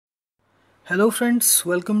Hello friends,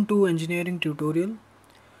 welcome to engineering tutorial.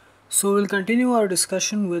 So we'll continue our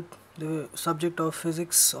discussion with the subject of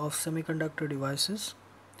physics of semiconductor devices.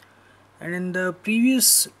 And in the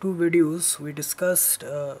previous two videos we discussed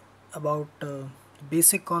about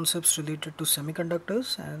basic concepts related to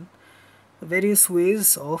semiconductors and various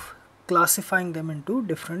ways of classifying them into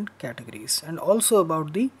different categories, and also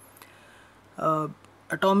about the uh,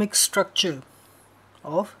 atomic structure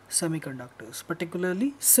of semiconductors,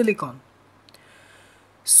 particularly silicon.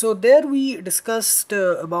 So there we discussed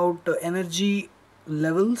about energy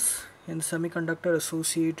levels in semiconductor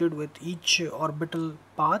associated with each orbital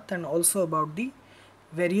path, and also about the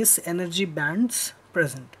various energy bands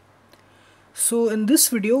present. So in this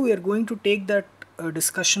video we are going to take that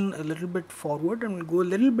discussion a little bit forward, and we'll go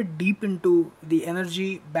a little bit deep into the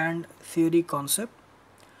energy band theory concept.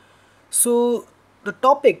 So the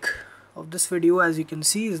topic of this video, as you can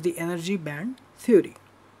see, is the energy band theory.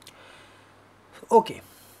 Okay.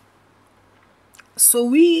 So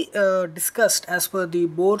we discussed, as per the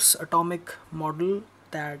Bohr's atomic model,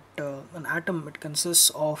 that an atom, it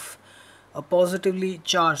consists of a positively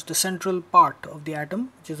charged, the central part of the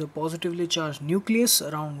atom, which is a positively charged nucleus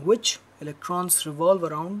around which electrons revolve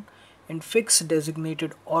around in fixed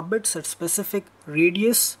designated orbits at specific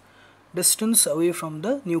radius distance away from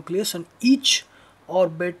the nucleus, and each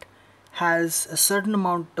orbit has a certain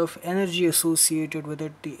amount of energy associated with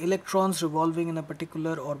it. The electrons revolving in a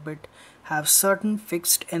particular orbit have certain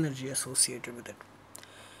fixed energy associated with it.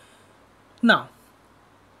 Now,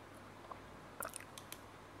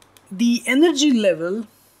 the energy level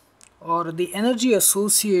or the energy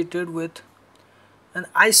associated with an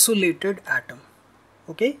isolated atom.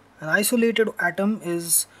 Okay, an isolated atom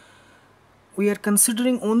is, we are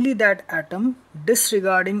considering only that atom,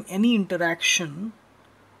 disregarding any interaction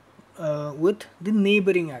with the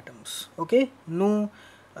neighboring atoms. Okay, no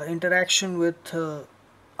interaction with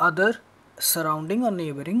other surrounding or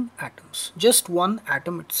neighboring atoms, just one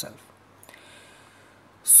atom itself.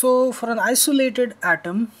 So for an isolated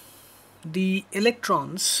atom, the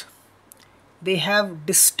electrons, they have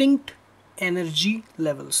distinct energy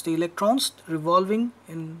levels. The electrons revolving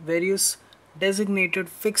in various designated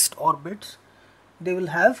fixed orbits, they will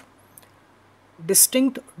have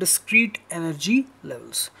distinct discrete energy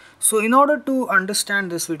levels. So in order to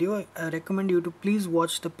understand this video, I recommend you to please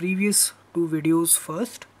watch the previous two videos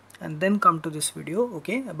first and then come to this video,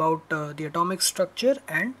 okay, about the atomic structure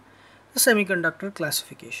and the semiconductor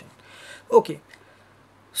classification. Okay,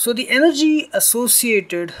 so the energy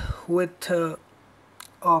associated with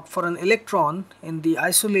for an electron in the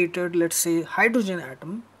isolated, let's say, hydrogen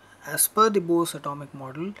atom, as per the Bohr's atomic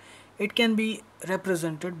model, it can be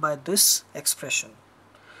represented by this expression,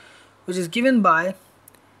 which is given by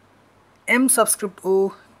m subscript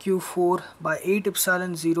O Q4 by 8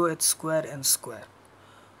 epsilon 0 h square n square.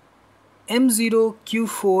 M0,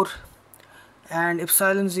 Q4 and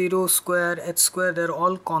epsilon 0 square h square, they're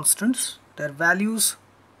all constants. Their values,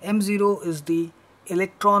 M0 is the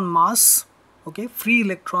electron mass, okay, free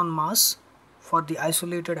electron mass for the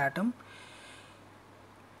isolated atom.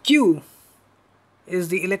 Q is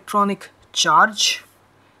the electronic charge.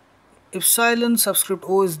 Epsilon subscript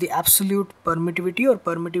O is the absolute permittivity or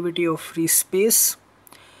permittivity of free space.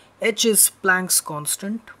 H is Planck's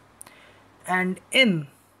constant, and N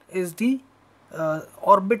is the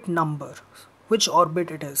orbit number, which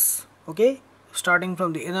orbit it is, okay, starting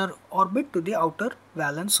from the inner orbit to the outer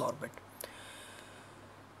valence orbit.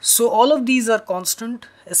 So all of these are constant,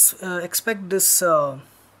 except this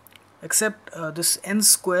n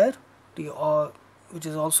square, the which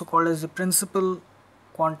is also called as the principal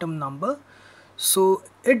quantum number. So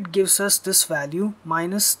it gives us this value,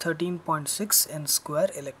 minus 13.6 n square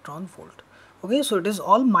electron volt. Okay, so it is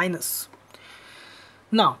all minus.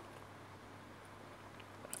 Now,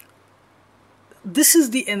 this is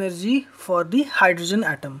the energy for the hydrogen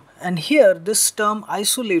atom, and here this term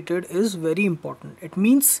isolated is very important. It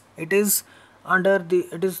means it is not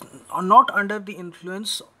under the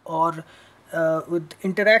influence or with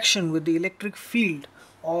interaction with the electric field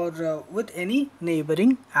or with any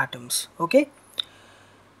neighboring atoms. Okay,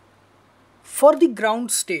 for the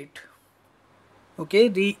ground state, okay,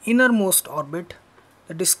 the innermost orbit,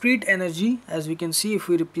 the discrete energy, as we can see, if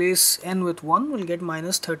we replace n with 1, we'll get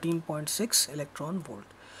minus 13.6 electron volt.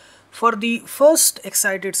 For the first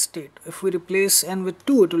excited state, if we replace n with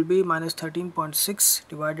 2, it will be minus 13.6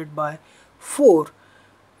 divided by 4,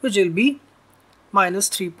 which will be minus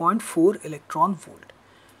 3.4 electron volt.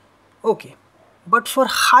 Okay, but for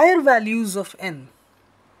higher values of n,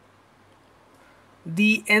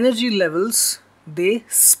 the energy levels, they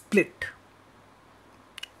split.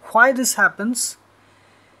 Why this happens?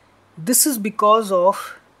 This is because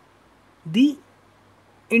of the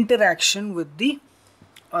interaction with the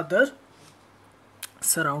other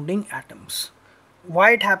surrounding atoms.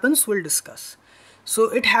 Why it happens, we'll discuss. So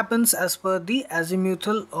it happens as per the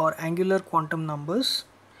azimuthal or angular quantum numbers,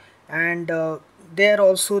 and there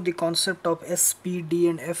also the concept of S, P, D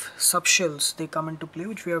and F subshells, they come into play,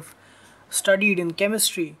 which we have studied in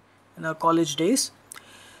chemistry in our college days.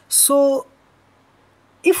 So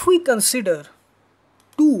if we consider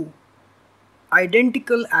two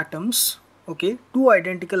identical atoms, okay, two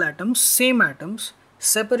identical atoms, same atoms,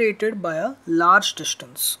 separated by a large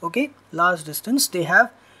distance, okay, large distance, they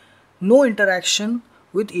have no interaction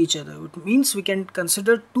with each other. It means we can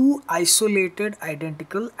consider two isolated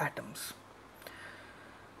identical atoms.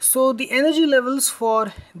 So the energy levels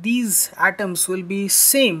for these atoms will be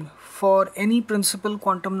same for any principal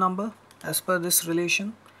quantum number as per this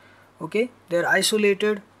relation. Okay, they're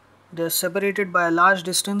isolated, they're separated by a large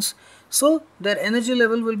distance, so their energy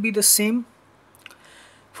level will be the same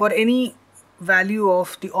for any value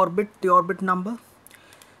of the orbit number.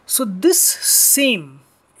 So this same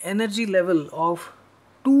energy level of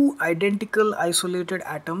two identical isolated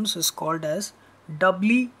atoms is called as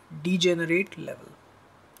doubly degenerate level.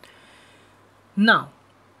 Now,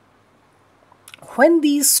 when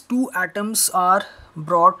these two atoms are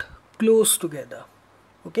brought close together,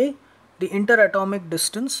 okay, the interatomic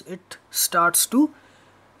distance, it starts to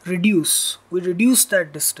reduce. We reduce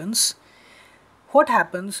that distance. What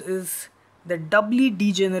happens is the doubly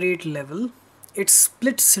degenerate level, it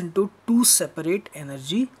splits into two separate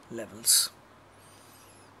energy levels.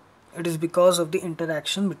 It is because of the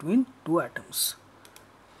interaction between two atoms.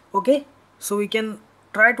 Okay, so we can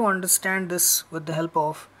try to understand this with the help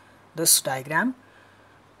of this diagram.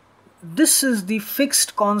 This is the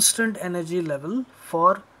fixed constant energy level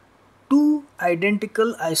for two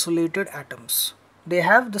identical isolated atoms. They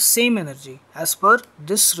have the same energy as per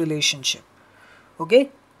this relationship.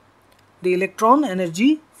 Okay, the electron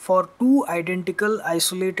energy for two identical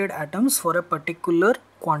isolated atoms for a particular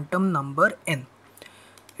quantum number n,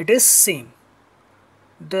 it is same.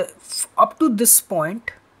 Up to this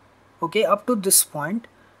point, okay, up to this point,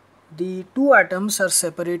 the two atoms are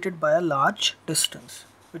separated by a large distance.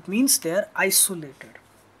 It means they are isolated.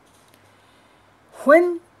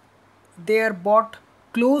 When they are brought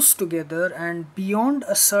close together and beyond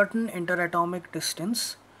a certain interatomic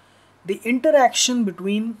distance, the interaction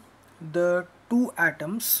between the two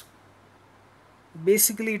atoms,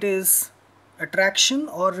 basically it is attraction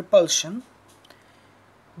or repulsion,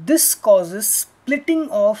 this causes splitting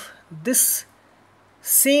of this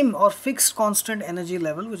same or fixed constant energy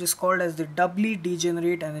level, which is called as the doubly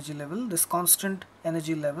degenerate energy level. This constant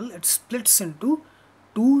energy level, it splits into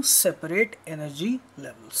two separate energy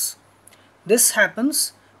levels. This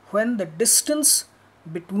happens when the distance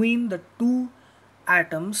between the two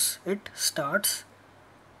atoms, it starts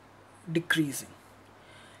decreasing,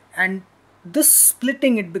 and this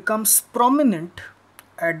splitting, it becomes prominent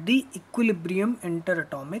at the equilibrium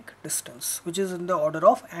interatomic distance, which is in the order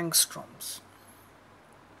of angstroms.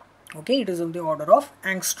 Okay, it is in the order of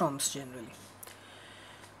angstroms generally.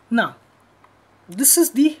 Now, this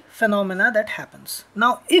is the phenomena that happens.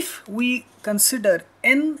 Now, if we consider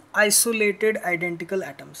n isolated identical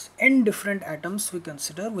atoms, n different atoms we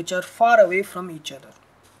consider which are far away from each other.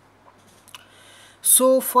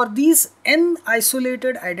 So, for these n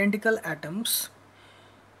isolated identical atoms,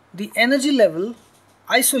 the energy level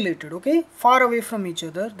isolated, okay, far away from each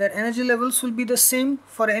other, their energy levels will be the same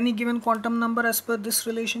for any given quantum number as per this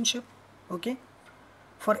relationship. Okay,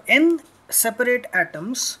 for n separate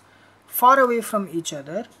atoms far away from each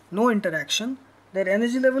other, no interaction, their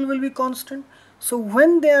energy level will be constant. So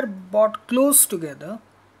when they are brought close together,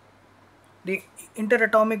 the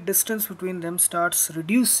interatomic distance between them starts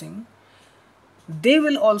reducing. They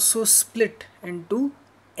will also split into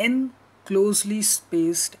n closely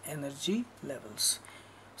spaced energy levels.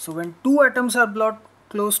 So when two atoms are brought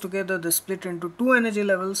close together, they split into two energy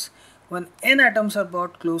levels. When n atoms are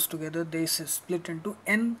brought close together, they split into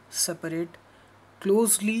n separate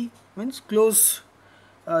closely, means close,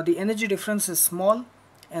 the energy difference is small,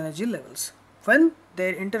 energy levels. When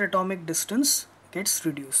their interatomic distance gets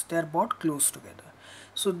reduced, they are brought close together.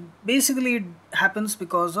 So basically it happens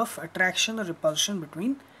because of attraction or repulsion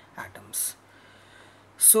between atoms.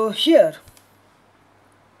 So here,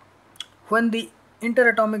 when the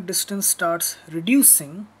interatomic distance starts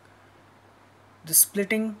reducing, the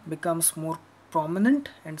splitting becomes more prominent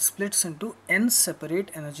and splits into n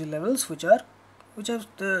separate energy levels, which are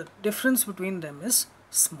the difference between them is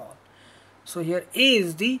small. So here A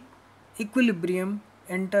is the equilibrium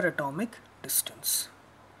interatomic distance.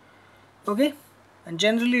 Okay, and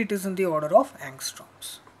generally it is in the order of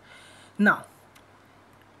angstroms. Now,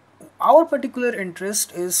 our particular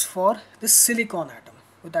interest is for the silicon atom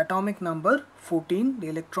with atomic number 14, the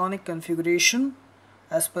electronic configuration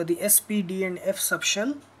as per the s, p, d and f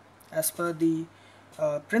subshell as per the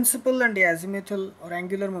principal and the azimuthal or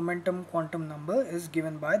angular momentum quantum number is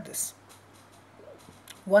given by this.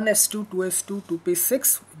 1s2, 2s2,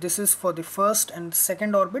 2p6, this is for the first and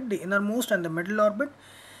second orbit, the innermost and the middle orbit.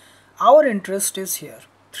 Our interest is here,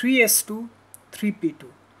 3s2, 3p2,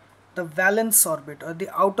 the valence orbit or the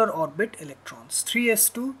outer orbit electrons,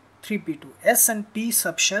 3s2, 3p2, s and p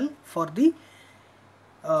subshell for the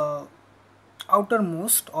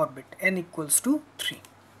outermost orbit, n equals to 3.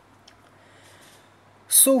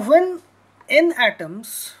 So when n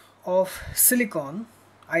atoms of silicon,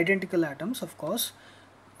 identical atoms of course,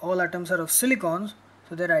 all atoms are of silicon,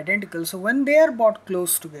 so they are identical. So when they are brought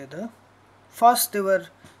close together, first they were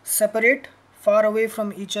separate, far away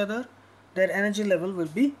from each other, their energy level will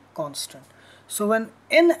be constant. So when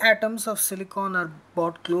n atoms of silicon are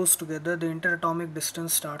brought close together, the interatomic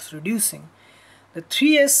distance starts reducing. The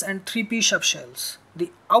 3s and 3p subshells,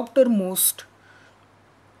 the outermost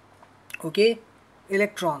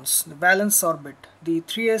electrons, the valence orbit, the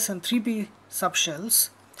 3s and 3p subshells,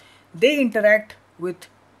 they interact with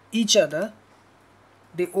each other,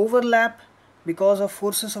 they overlap because of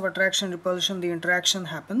forces of attraction repulsion, the interaction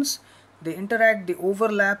happens, they interact, they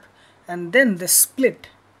overlap, and then they split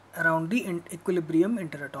around the equilibrium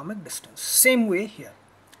interatomic distance. Same way here,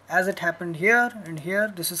 as it happened here and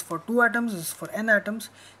here, this is for 2 atoms, this is for n atoms,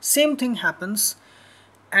 same thing happens,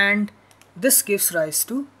 and this gives rise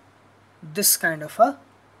to this kind of a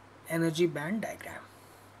energy band diagram.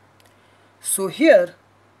 So here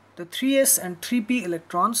the 3s and 3p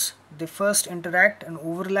electrons, they first interact and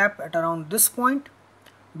overlap at around this point.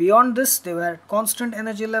 Beyond this they were at constant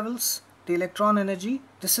energy levels. The electron energy,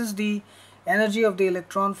 this is the energy of the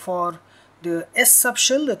electron for the s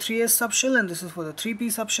subshell, the 3s subshell, and this is for the 3p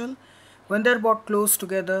subshell. When they are brought close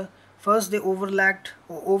together, first they overlapped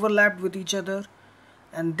with each other,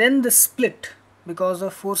 and then they split because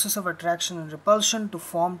of forces of attraction and repulsion to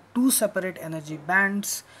form 2 separate energy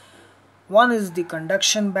bands. One is the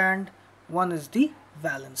conduction band, one is the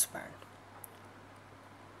valence band.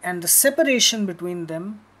 And the separation between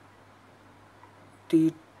them,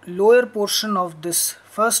 the lower portion of this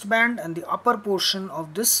first band and the upper portion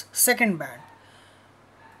of this second band,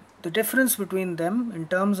 the difference between them in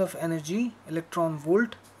terms of energy, electron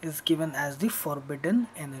volt, is given as the forbidden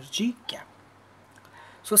energy gap.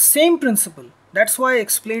 So same principle, that's why I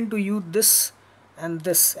explained to you this and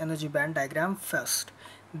this energy band diagram first.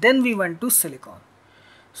 Then we went to silicon.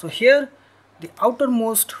 So here the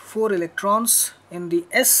outermost 4 electrons in the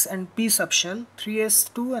s and p subshell,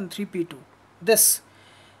 3s2 and 3p2,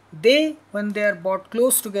 when they are brought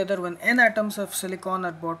close together, when n atoms of silicon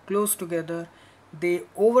are brought close together, they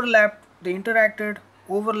overlapped, they interacted,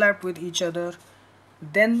 overlapped with each other,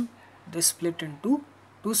 then they split into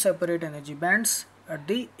 2 separate energy bands at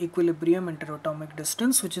the equilibrium interatomic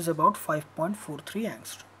distance, which is about 5.43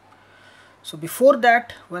 angstrom. So before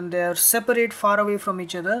that, when they are separate, far away from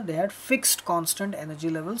each other, they had fixed constant energy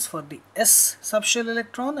levels for the s subshell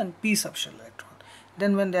electron and p subshell electron.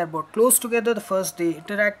 Then when they are brought close together, the first they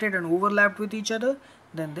interacted and overlapped with each other,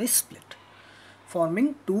 then they split,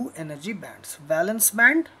 forming 2 energy bands, valence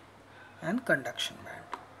band and conduction band.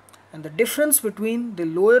 And the difference between the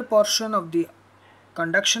lower portion of the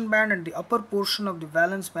conduction band and the upper portion of the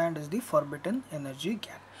valence band is the forbidden energy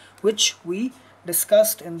gap, which we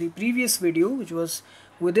discussed in the previous video, which was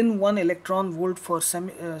within 1 electron volt for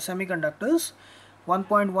semiconductors,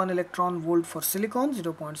 1.1 electron volt for silicon,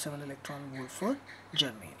 0.7 electron volt for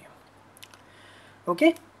germanium.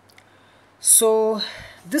 Okay, so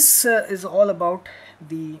this is all about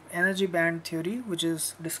the energy band theory, which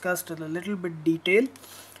is discussed in a little bit detail,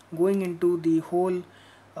 going into the whole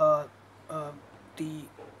the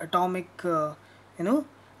atomic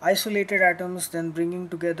isolated atoms, then bringing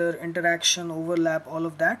together, interaction, overlap, all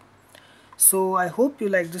of that. So I hope you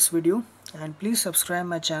like this video, and please subscribe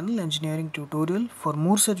my channel Engineering Tutorial for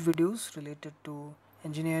more such videos related to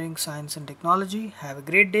engineering, science and technology. Have a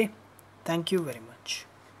great day. Thank you very much.